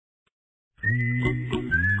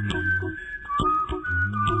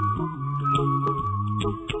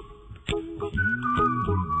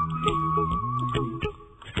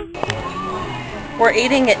We're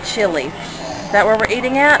eating at Chili's. Is that where we're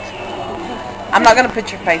eating at? I'm not going to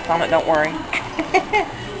put your face on it, don't worry.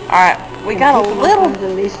 Alright, we got a little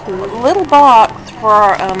box for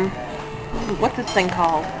our, what's this thing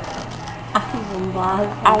called?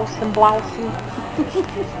 Awesome Blossom.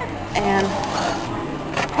 And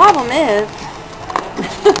the problem is,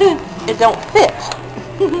 it don't fit.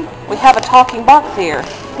 We have a talking box here.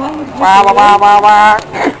 Wah, wah, wah, wah,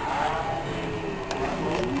 wah.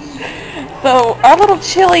 So our little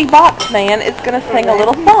chili box man is going to sing a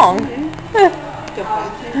little song.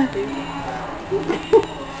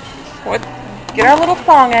 Get our little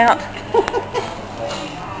song out.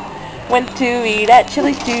 Went to eat at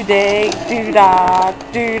Chili's today. Do dah,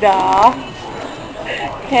 do dah.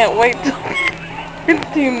 Can't wait till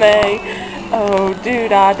it's to May. Oh, do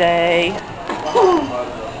dah day.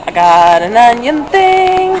 I got an onion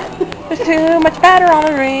thing. There's too much batter on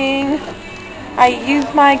the ring. I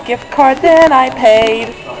used my gift card, then I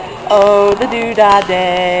paid. Oh, the Do Dah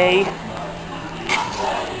Day.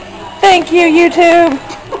 Thank you, YouTube.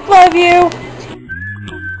 Love you.